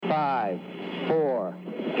5, 4,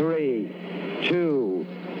 3, 2,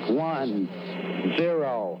 1,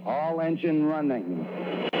 0. All engine running.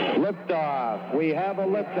 Liftoff. We have a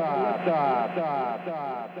liftoff.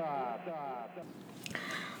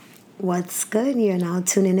 What's good? You're now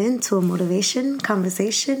tuning in to a motivation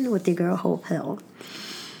conversation with your girl Hope Hill.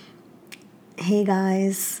 Hey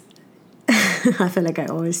guys. I feel like I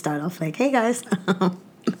always start off like, hey guys.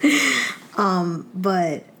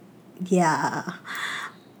 But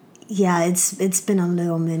yeah, it's been a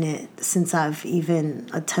little minute since I've even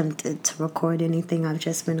attempted to record anything. I've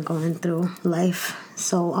just been going through life.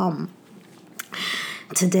 So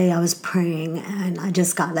today I was praying and I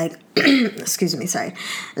just got like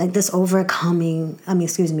this overwhelming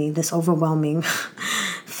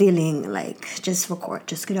feeling like just record,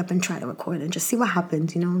 just get up and try to record and just see what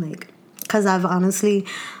happens, because I'm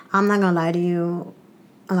not gonna lie to you,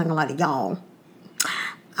 I'm not gonna lie to y'all,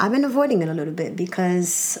 I've been avoiding it a little bit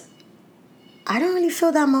because I don't really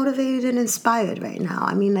feel that motivated and inspired right now.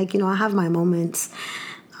 I mean, I have my moments,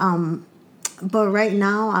 but right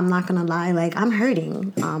now, I'm not going to lie, I'm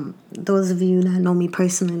hurting. Those of you that know me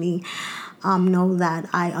personally know that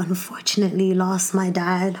I unfortunately lost my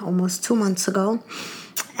dad almost 2 months ago.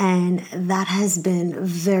 And that has been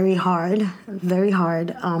very hard, very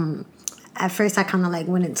hard. At first, I kind of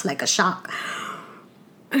went into a shock.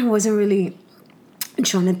 I wasn't really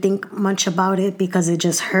trying to think much about it because it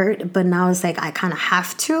just hurt. But now it's I kind of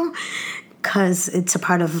have to because it's a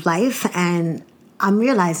part of life. And I'm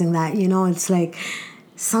realizing that, it's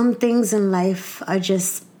some things in life are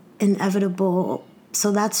just inevitable.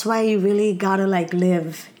 So that's why you really gotta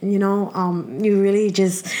live, you really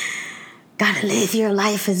just gotta live your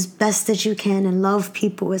life as best as you can and love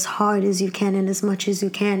people as hard as you can and as much as you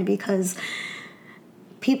can, because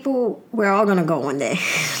we're all gonna go one day.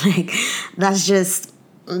 That's just,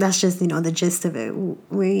 the gist of it.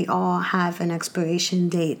 We all have an expiration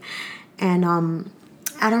date. And,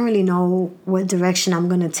 I don't really know what direction I'm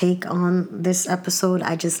going to take on this episode.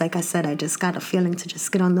 I just got a feeling to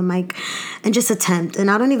just get on the mic and just attempt.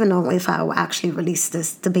 And I don't even know if I will actually release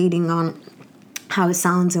this, debating on how it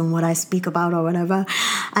sounds and what I speak about or whatever.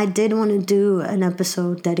 I did want to do an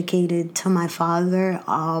episode dedicated to my father.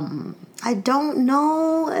 I don't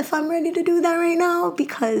know if I'm ready to do that right now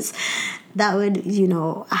because that would,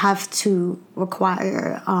 have to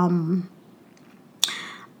require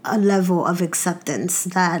a level of acceptance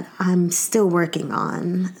that I'm still working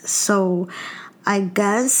on. So I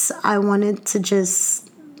guess I wanted to just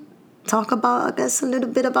talk about, a little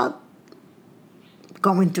bit about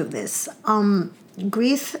going through this.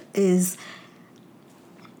 Grief is,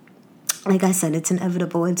 like I said, it's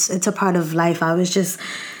inevitable. It's a part of life. I was just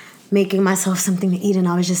making myself something to eat and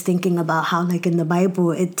I was just thinking about how in the Bible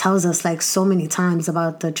it tells us so many times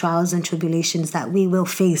about the trials and tribulations that we will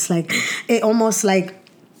face. It almost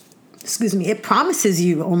it promises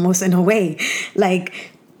you almost in a way,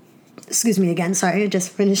 excuse me again, sorry, I just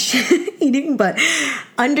finished eating, but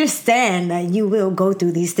understand that you will go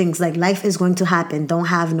through these things. Life is going to happen. Don't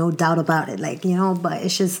have no doubt about it. But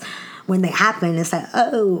it's just when they happen, it's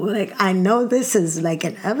I know this is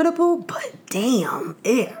inevitable, but damn,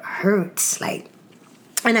 it hurts.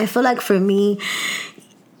 And I feel for me,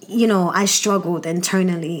 I struggled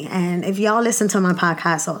internally. And if y'all listen to my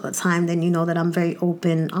podcast all the time, then you know that I'm very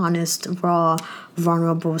open, honest, raw,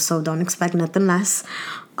 vulnerable. So don't expect nothing less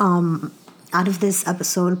out of this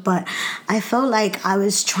episode. But I felt I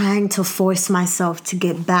was trying to force myself to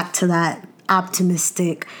get back to that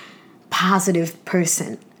optimistic, positive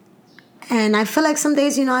person. And I feel some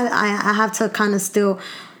days, I have to kind of still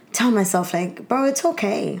tell myself, bro, it's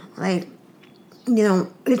okay.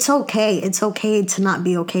 It's okay. It's okay to not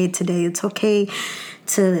be okay today. It's okay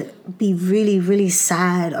to be really, really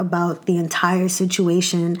sad about the entire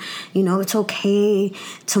situation. It's okay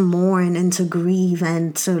to mourn and to grieve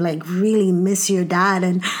and to really miss your dad.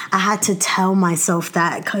 And I had to tell myself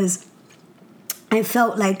that because I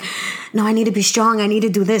felt no, I need to be strong. I need to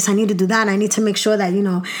do this. I need to do that. I need to make sure that,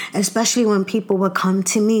 especially when people would come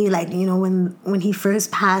to me, when he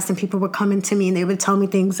first passed and people were coming to me and they would tell me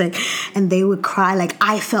things and they would cry.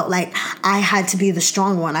 I felt I had to be the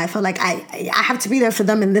strong one. I felt I have to be there for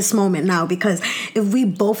them in this moment now, because if we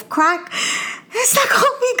both crack, it's not going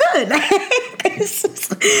to be good.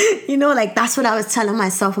 That's what I was telling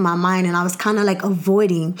myself in my mind. And I was kind of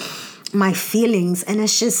avoiding my feelings. And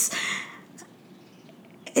it's just,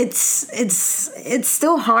 it's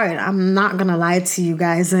still hard. I'm not gonna lie to you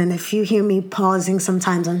guys. And if you hear me pausing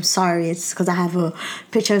sometimes, I'm sorry. It's because I have a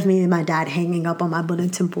picture of me and my dad hanging up on my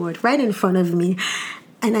bulletin board right in front of me.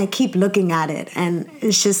 And I keep looking at it, and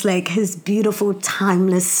it's just like his beautiful,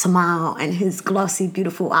 timeless smile and his glossy,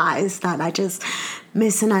 beautiful eyes that I just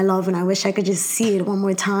miss and I love. And I wish I could just see it one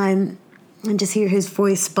more time and just hear his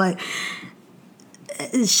voice. But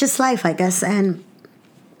it's just life, I guess. And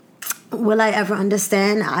will I ever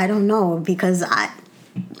understand? I don't know, because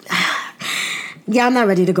yeah, I'm not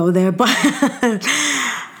ready to go there. But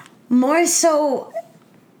more so,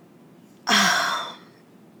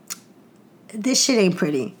 this shit ain't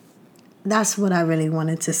pretty. That's what I really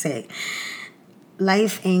wanted to say.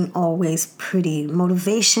 Life ain't always pretty.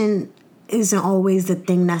 Motivation isn't always the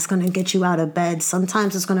thing that's going to get you out of bed.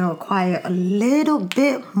 Sometimes it's going to require a little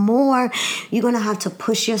bit more. You're going to have to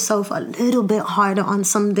push yourself a little bit harder on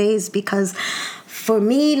some days, because for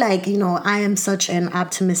me, like, you know, I am such an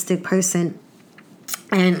optimistic person.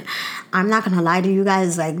 And I'm not going to lie to you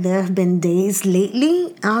guys, like, there have been days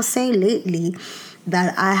lately, I'll say lately,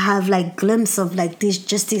 that I have like glimpse of like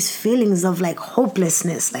these feelings of like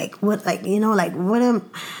hopelessness, like what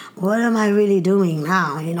am I really doing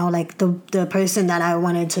now? You know, like the person that I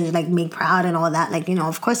wanted to like make proud and all that. Like, you know,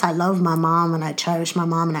 of course I love my mom and I cherish my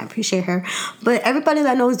mom and I appreciate her. But everybody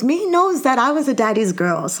that knows me knows that I was a daddy's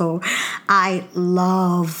girl. So I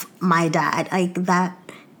love my dad. Like, that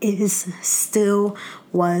still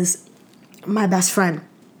was my best friend.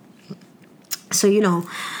 So, you know,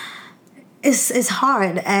 it's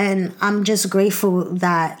hard, and I'm just grateful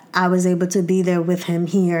that I was able to be there with him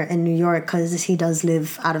here in New York, because he does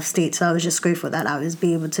live out of state. So I was just grateful that I was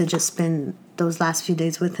be able to just spend those last few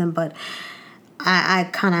days with him. But I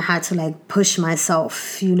kind of had to like push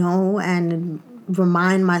myself, you know, and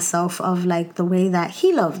remind myself of like the way that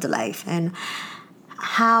he loved life and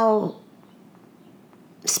how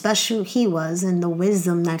special he was and the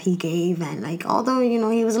wisdom that he gave. And like, although, you know,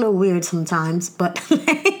 he was a little weird sometimes, but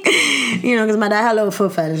you know, because my dad had a little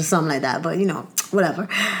foot fetish or something like that, but you know, whatever.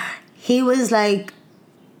 He was like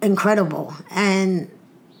incredible. And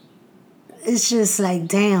it's just like,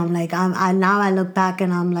 damn, like I now I look back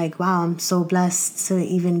and I'm like, wow, I'm so blessed to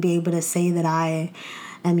even be able to say that I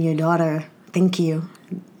am your daughter. Thank you,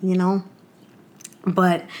 you know.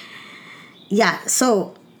 But yeah,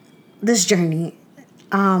 so this journey,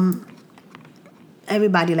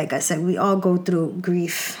 everybody, like I said, we all go through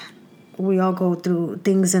grief. We all go through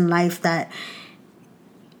things in life that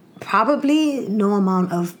probably no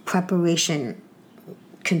amount of preparation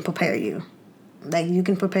can prepare you. Like, you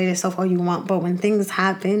can prepare yourself all you want, but when things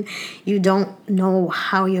happen, you don't know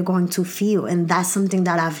how you're going to feel. And that's something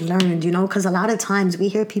that I've learned, you know, because a lot of times we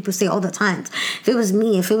hear people say all the time, if it was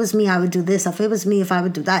me, I would do this. If it was me, I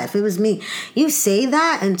would do that. If it was me. You say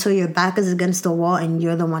that until your back is against the wall and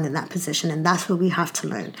you're the one in that position. And that's what we have to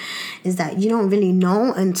learn, is that you don't really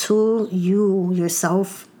know until you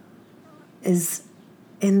yourself is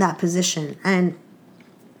in that position. And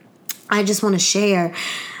I just want to share,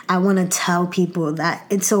 I want to tell people that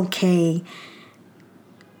it's okay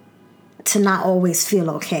to not always feel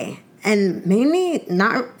okay. And mainly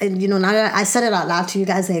not, you know, not that I said it out loud to you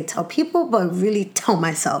guys, I tell people, but really tell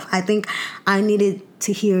myself. I think I needed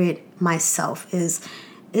to hear it myself, is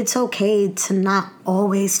it's okay to not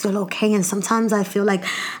always feel okay. And sometimes I feel like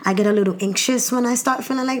I get a little anxious when I start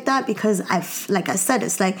feeling like that, because like I said,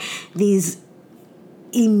 it's like these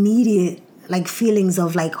immediate like feelings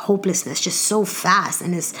of like hopelessness just so fast,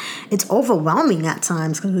 and it's overwhelming at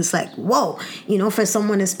times, because it's like, whoa, you know, for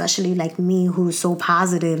someone especially like me who's so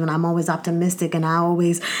positive and I'm always optimistic and I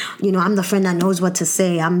always, you know, I'm the friend that knows what to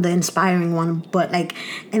say, I'm the inspiring one. But like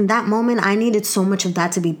in that moment, I needed so much of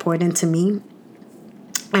that to be poured into me,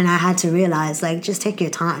 and I had to realize, like, just take your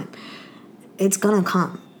time, it's gonna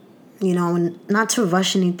come, you know, and not to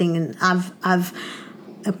rush anything. And I've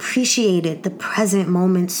appreciated the present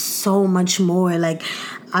moment so much more. Like,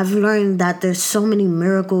 I've learned that there's so many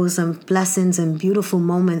miracles and blessings and beautiful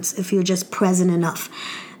moments if you're just present enough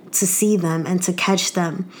to see them and to catch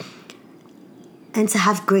them, and to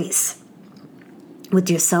have grace with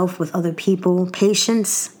yourself, with other people.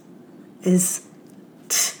 Patience is,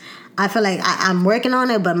 I feel like I'm working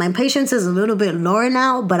on it, but my patience is a little bit lower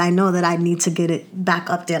now, but I know that I need to get it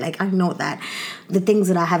back up there. Like, I know that the things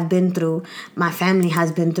that I have been through, my family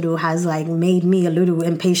has been through, has like made me a little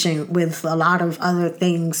impatient with a lot of other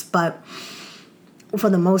things. But for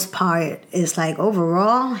the most part, it's like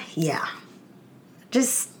overall, yeah,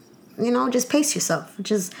 just, you know, just pace yourself.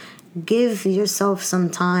 Just give yourself some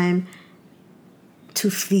time to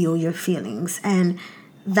feel your feelings. And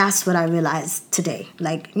that's what I realized today.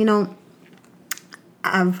 Like, you know,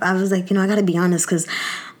 I was like, you know, I got to be honest, because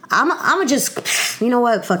I'm just, you know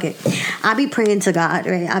what, fuck it. I be praying to God,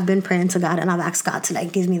 right? I've been praying to God, and I've asked God to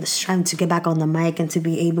like give me the strength to get back on the mic and to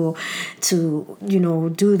be able to, you know,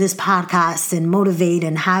 do this podcast and motivate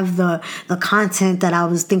and have the content that I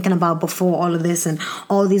was thinking about before all of this and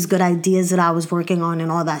all these good ideas that I was working on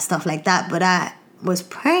and all that stuff like that. But I was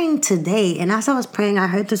praying today, and as I was praying, I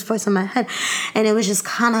heard this voice in my head, and it was just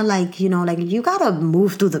kind of like, you know, like, you gotta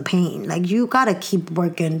move through the pain, like, you gotta keep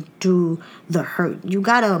working through the hurt, you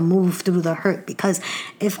gotta move through the hurt, because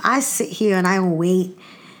if I sit here and I wait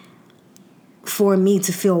for me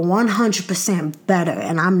to feel 100% better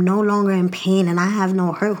and I'm no longer in pain and I have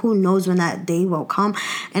no hurt, who knows when that day will come,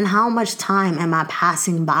 and how much time am I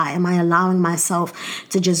passing by? Am I allowing myself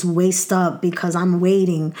to just waste up because I'm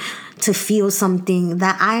waiting to feel something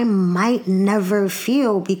that I might never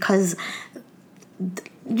feel? Because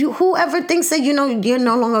whoever thinks that, you know, you're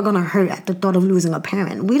no longer gonna hurt at the thought of losing a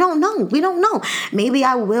parent, we don't know. Maybe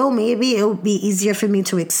I will, maybe it'll be easier for me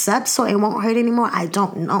to accept so it won't hurt anymore, I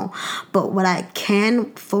don't know. But what I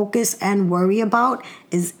can focus and worry about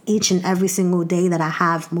is each and every single day that I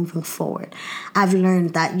have moving forward. I've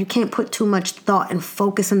learned that you can't put too much thought and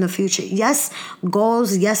focus in the future. Yes,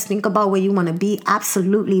 goals, yes, think about where you want to be,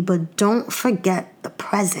 absolutely, but don't forget the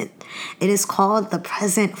present. It is called the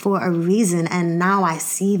present for a reason, and now I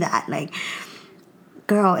see that, like,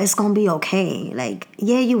 girl, it's gonna be okay. Like,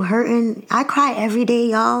 yeah, you hurting. I cry every day,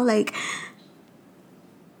 y'all. Like,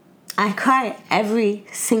 I cry every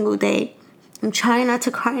single day. I'm trying not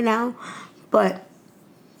to cry now, but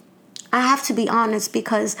I have to be honest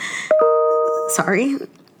because, sorry,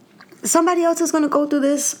 somebody else is going to go through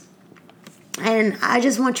this. And I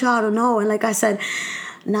just want y'all to know, and like I said,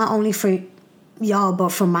 not only for y'all, but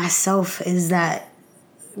for myself, is that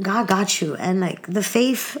God got you. And like the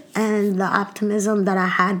faith and the optimism that I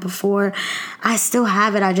had before, I still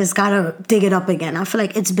have it. I just got to dig it up again. I feel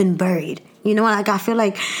like it's been buried. You know, like I feel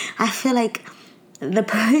like the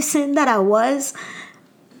person that I was,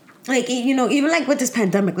 like, you know, even like with this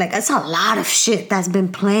pandemic, like, it's a lot of shit that's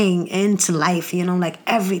been playing into life, you know, like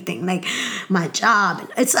everything, like my job.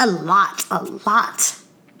 It's a lot.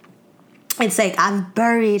 It's like I've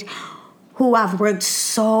buried who I've worked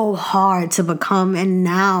so hard to become, and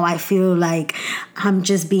now I feel like I'm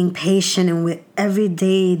just being patient, and with every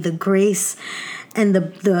day, the grace and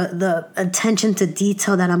the attention to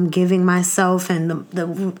detail that I'm giving myself, and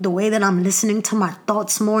the way that I'm listening to my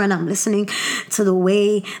thoughts more, and I'm listening to the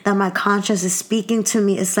way that my conscience is speaking to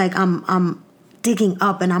me, it's like I'm digging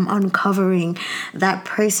up and I'm uncovering that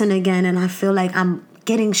person again, and I feel like I'm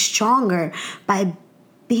getting stronger by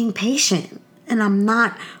being patient, and I'm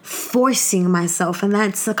not forcing myself. And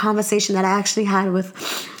that's a conversation that I actually had with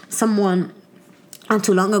someone not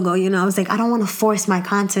too long ago. You know, I was like, I don't want to force my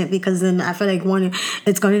content, because then I feel like, one,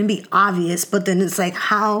 it's going to be obvious, but then it's like,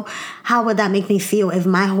 how would that make me feel if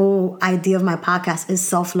my whole idea of my podcast is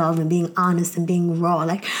self-love and being honest and being raw?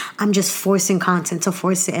 Like, I'm just forcing content to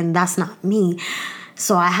force it, and that's not me.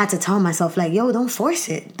 So I had to tell myself, like, yo, don't force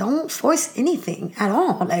it. Don't force anything at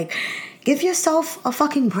all. Like, give yourself a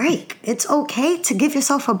fucking break. It's okay to give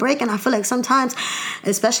yourself a break. And I feel like sometimes,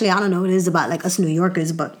 especially, I don't know what it is about like us New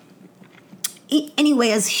Yorkers, but anyway,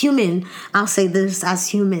 as human, I'll say this, as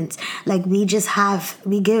humans, like we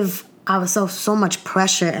give ourselves so much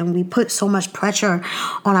pressure, and we put so much pressure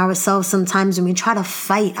on ourselves sometimes, and we try to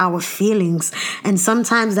fight our feelings, and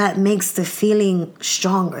sometimes that makes the feeling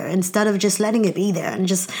stronger instead of just letting it be there and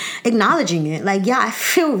just acknowledging it. Like, yeah, I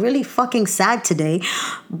feel really fucking sad today,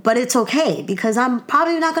 but it's okay, because I'm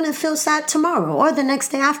probably not going to feel sad tomorrow or the next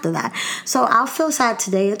day after that. So I'll feel sad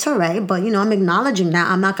today, it's all right, but you know, I'm acknowledging that.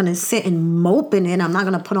 I'm not going to sit and mope in it. I'm not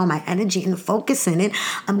going to put all my energy and focus in it.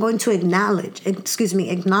 I'm going to acknowledge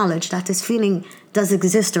that this feeling does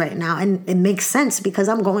exist right now, and it makes sense because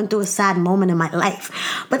I'm going through a sad moment in my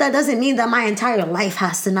life. But that doesn't mean that my entire life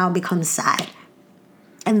has to now become sad.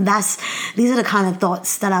 And these are the kind of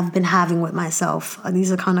thoughts that I've been having with myself.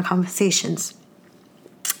 These are the kind of conversations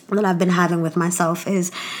that I've been having with myself,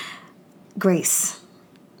 is grace,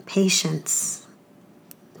 patience,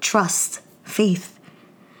 trust, faith.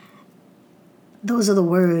 Those are the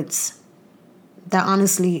words that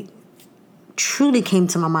honestly truly came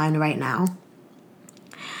to my mind right now.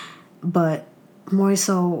 But more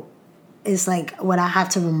so, it's like what I have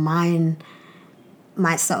to remind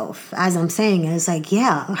myself as I'm saying it. It's like,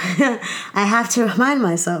 yeah, I have to remind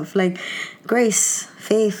myself, like, grace,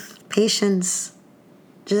 faith, patience,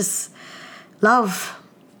 just love,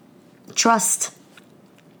 trust,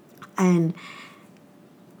 and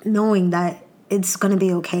knowing that it's gonna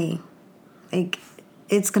be okay. Like,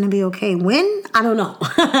 it's going to be okay. When? I don't know.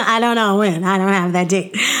 I don't know when. I don't have that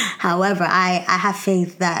date. However, I have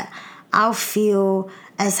faith that I'll feel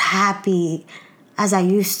as happy as I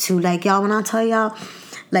used to. Like, y'all, when I tell y'all,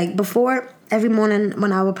 like, before, every morning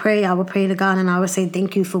when I would pray to God, and I would say,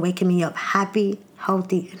 thank you for waking me up happy,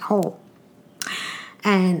 healthy, and whole.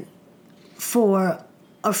 And for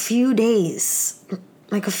a few days,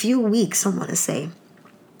 like a few weeks, I want to say,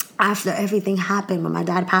 after everything happened with my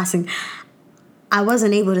dad passing, I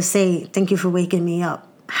wasn't able to say, thank you for waking me up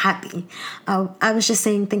happy. I was just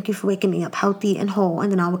saying, thank you for waking me up healthy and whole.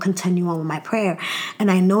 And then I would continue on with my prayer. And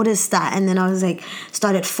I noticed that. And then I was like,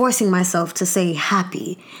 started forcing myself to say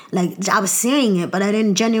happy. Like, I was saying it, but I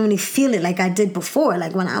didn't genuinely feel it like I did before.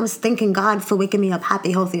 Like, when I was thanking God for waking me up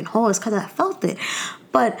happy, healthy, and whole, it's because I felt it.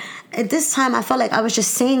 But at this time, I felt like I was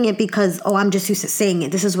just saying it because, I'm just used to saying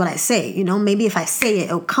it. This is what I say. You know, maybe if I say it,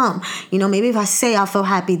 it'll come. You know, maybe if I say I feel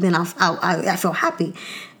happy, then I feel happy.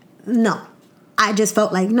 No. I just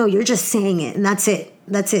felt like, no, you're just saying it, and that's it.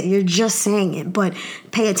 That's it. You're just saying it. But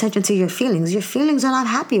pay attention to your feelings. Your feelings are not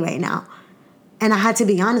happy right now. And I had to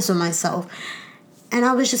be honest with myself. And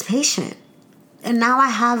I was just patient. And now I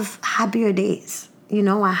have happier days. You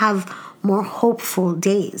know, I have more hopeful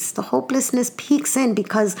days. The hopelessness peaks in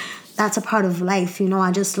because that's a part of life. You know,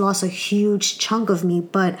 I just lost a huge chunk of me.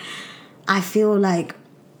 But I feel like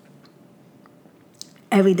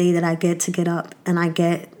every day that I get up and I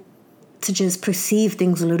get to just perceive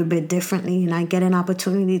things a little bit differently, and I get an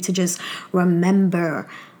opportunity to just remember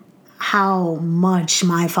how much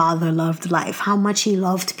my father loved life, how much he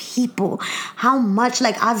loved people, how much,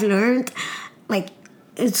 like, I've learned, like,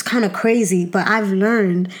 it's kind of crazy, but I've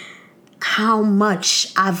learned how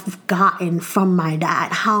much I've gotten from my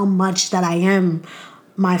dad, how much that I am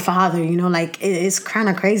my father, you know, like, it's kind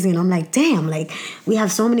of crazy. And I'm like, damn, like, we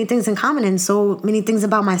have so many things in common and so many things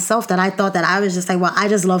about myself that I thought that I was just like, well, I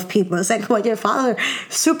just love people. It's like, well, your father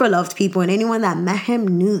super loved people, and anyone that met him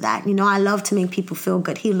knew that. You know, I love to make people feel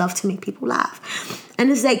good. He loved to make people laugh.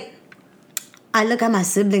 And it's like, I look at my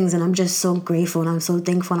siblings and I'm just so grateful and I'm so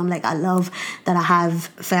thankful. And I'm like, I love that I have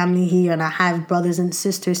family here and I have brothers and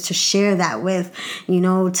sisters to share that with, you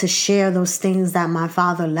know, to share those things that my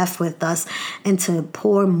father left with us and to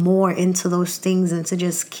pour more into those things and to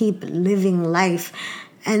just keep living life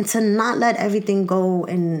and to not let everything go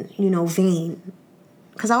in, you know, vain.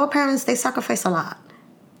 Because our parents, they sacrifice a lot.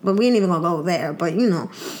 But we ain't even gonna go there. But, you know,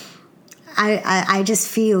 I just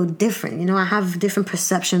feel different. You know, I have different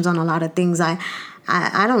perceptions on a lot of things. I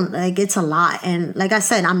don't, like, it's a lot. And like I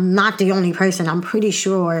said, I'm not the only person, I'm pretty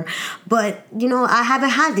sure. But, you know, I haven't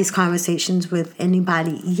had these conversations with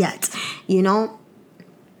anybody yet, you know?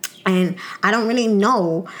 And I don't really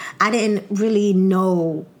know. I didn't really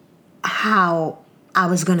know how I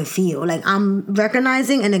was going to feel. Like, I'm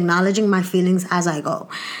recognizing and acknowledging my feelings as I go.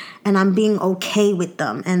 And I'm being okay with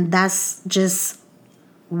them. And that's just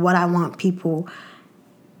what I want people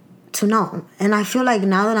to know. And I feel like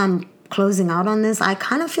now that I'm closing out on this, I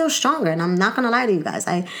kind of feel stronger. And I'm not going to lie to you guys.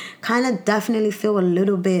 I kind of definitely feel a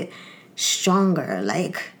little bit stronger.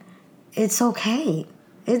 Like, it's okay.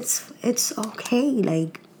 It's okay.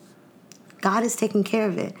 Like, God is taking care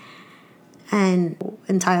of it. And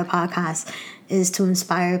the entire podcast is to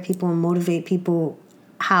inspire people and motivate people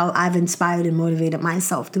how I've inspired and motivated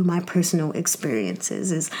myself through my personal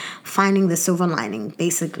experiences, is finding the silver lining,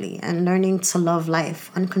 basically, and learning to love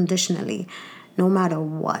life unconditionally, no matter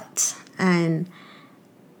what. And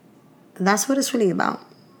that's what it's really about.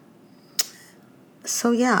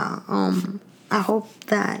 So yeah, I hope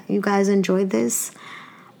that you guys enjoyed this.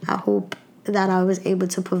 I hope that I was able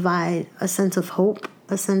to provide a sense of hope,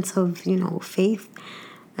 a sense of, you know, faith,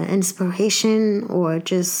 inspiration, or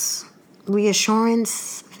just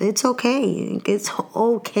reassurance. It's okay. It's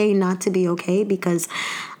okay not to be okay, because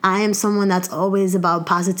I am someone that's always about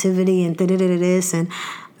positivity and this and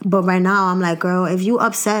but right now I'm like, girl, if you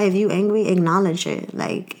upset, if you angry, acknowledge it.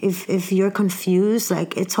 Like, if you're confused,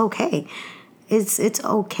 like, it's okay. It's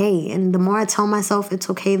okay. And the more I tell myself it's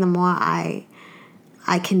okay, the more I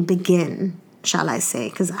can begin, shall I say,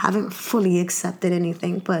 because I haven't fully accepted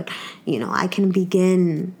anything, but, you know, I can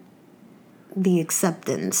begin the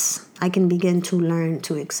acceptance. I can begin to learn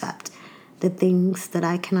to accept the things that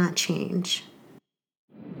I cannot change.